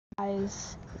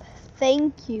Guys,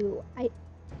 thank you. I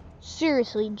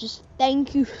seriously just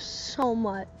thank you so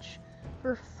much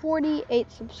for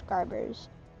 48 subscribers.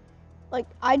 Like,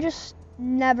 I just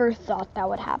never thought that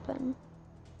would happen.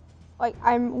 Like,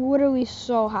 I'm literally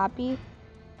so happy.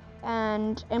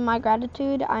 And in my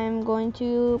gratitude, I am going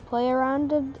to play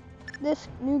around of this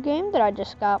new game that I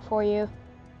just got for you.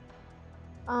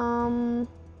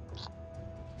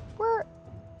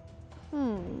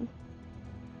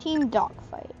 Team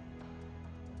Dogfight.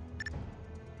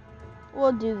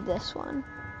 We'll do this one.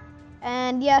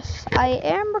 And yes, I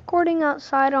am recording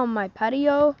outside on my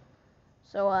patio.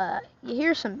 So, you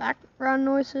hear some background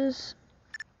noises.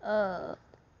 That's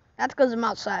because I'm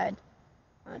outside.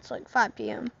 It's like 5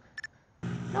 p.m.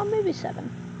 No, maybe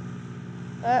 7.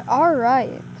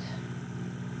 Alright.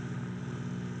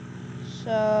 So,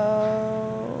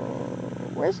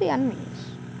 where's the enemies?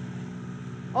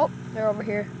 Oh, they're over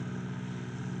here.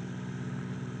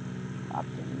 Popped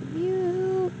into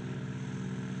view.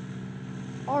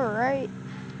 Alright.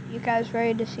 You guys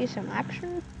ready to see some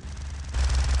action?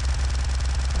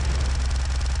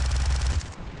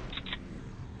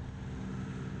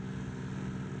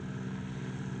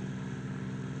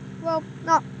 Well,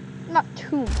 not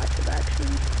too much of action.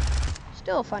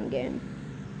 Still a fun game.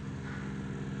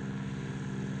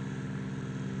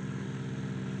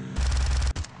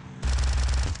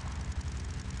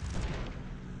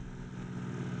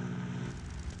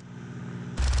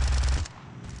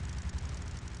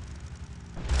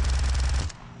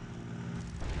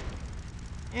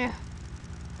 Yeah.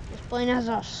 This plane has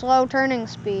a slow turning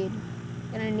speed.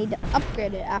 Gonna need to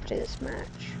upgrade it after this match.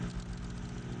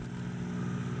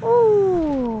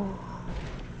 Ooh.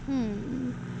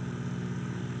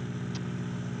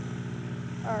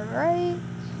 Alright.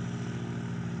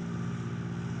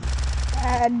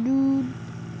 Dude.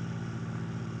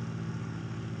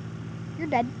 You're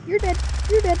dead. You're dead.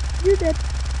 You're dead. You're dead.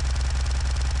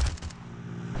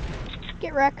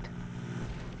 Get wrecked.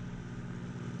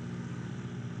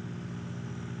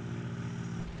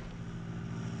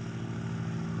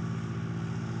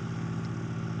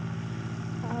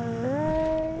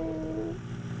 Alright.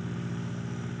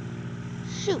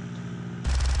 Shoot.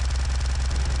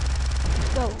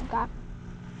 Go, God.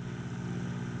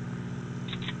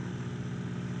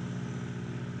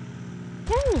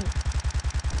 Dang it.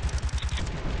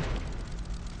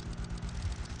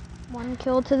 1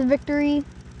 kill to the victory.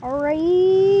 Alright.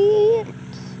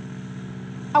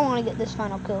 I want to get this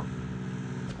final kill.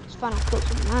 This final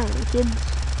kill's mine, kids.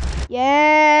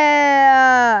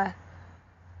 Yeah.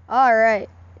 Alright.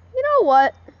 You know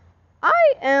what?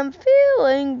 I am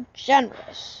feeling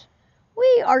generous.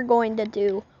 We are going to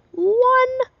do 1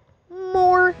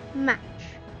 more match.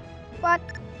 But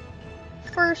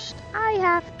first, I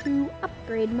have to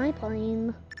upgrade my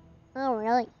plane.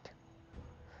 Alright.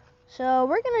 So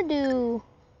we're gonna do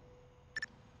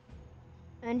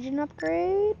engine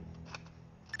upgrade.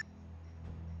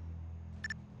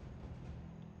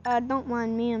 Don't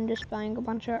mind me, I'm just buying a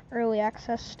bunch of early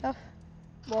access stuff.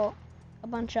 Well, a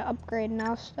bunch of upgrade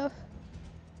now stuff.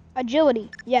 Agility.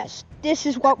 Yes, this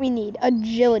is what we need.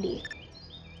 Agility.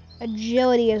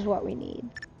 Agility is what we need.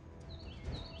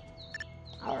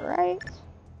 Alright.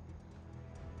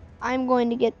 I'm going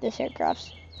to get this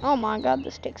aircraft. Oh my god,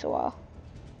 this takes a while.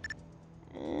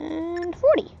 And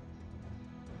 40.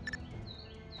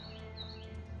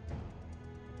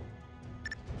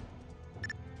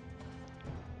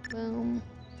 Boom.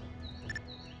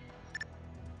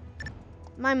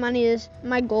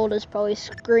 My gold is probably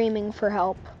screaming for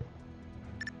help.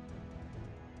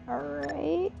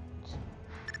 Alright.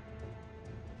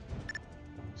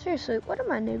 Seriously, what are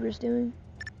my neighbors doing?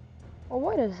 Or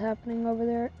what is happening over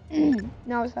there?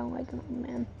 Now I sound like an old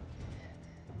man.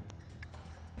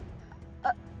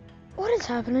 What is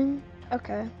happening?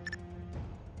 Okay.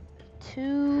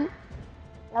 2.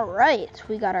 Alright,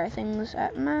 we got our things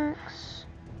at max.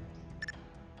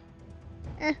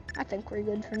 I think we're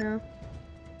good for now.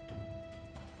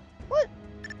 What?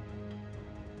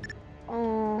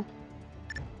 Oh.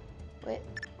 Wait,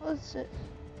 what's this?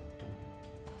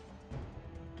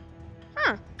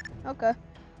 Huh. Okay.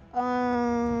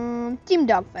 Team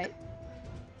Dogfight.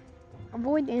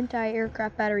 Avoid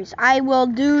anti-aircraft batteries. I will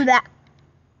do that.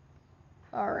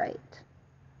 Alright.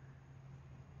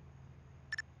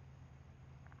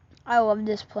 I love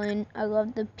this plane. I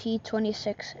love the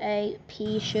P-26A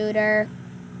P shooter.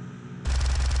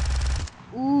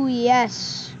 Ooh,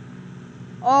 yes.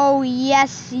 Oh,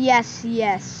 yes, yes,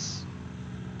 yes.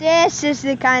 This is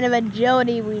the kind of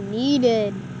agility we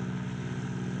needed.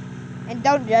 And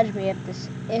don't judge me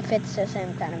if it's the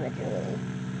same kind of agility.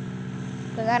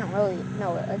 Because I don't really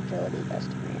know what agility does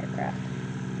to my aircraft.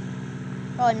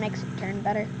 Probably makes it turn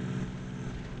better.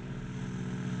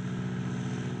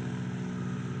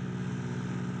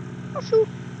 Oh shoot.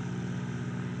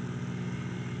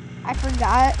 I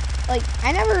forgot. Like,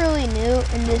 I never really knew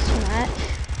in this match.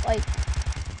 Like,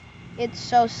 it's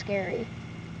so scary.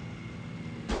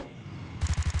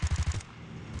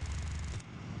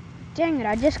 Dang it,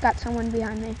 I just got someone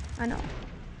behind me. I know.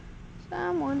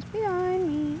 Someone's behind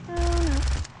me. Oh no.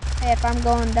 Hey, if I'm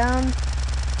going down,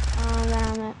 then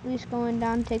I'm at least going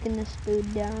down, taking this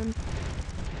food down.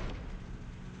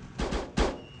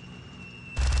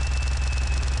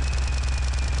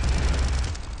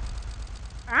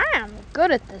 I am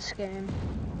good at this game.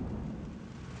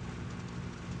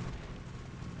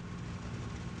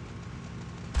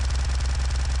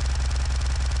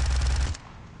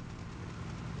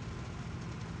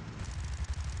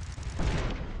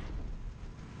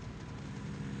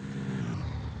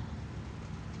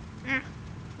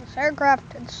 This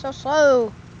aircraft, it's so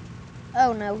slow.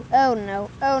 Oh no, oh no,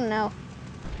 oh no.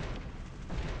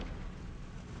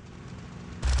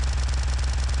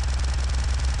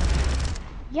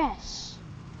 Yes.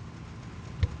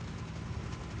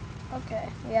 Okay,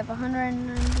 we have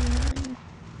 199.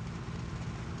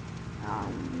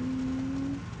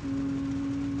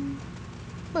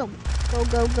 Boom. Go,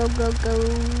 go, go, go,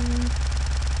 go.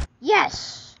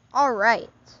 Yes! Alright.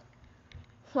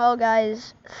 Well,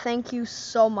 guys, thank you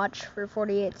so much for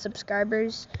 48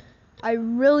 subscribers. I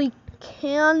really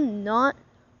cannot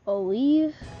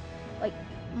believe, like,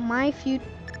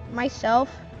 myself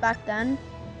back then,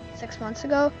 6 months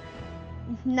ago,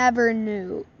 never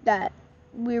knew that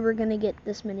we were gonna get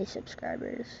this many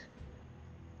subscribers.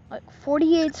 Like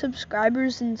 48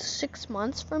 subscribers in 6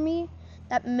 months for me,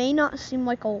 that may not seem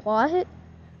like a lot,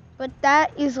 but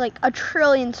that is like 1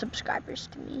 trillion subscribers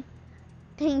to me.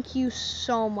 Thank you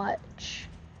so much.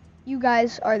 You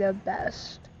guys are the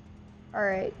best.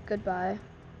 Alright, goodbye.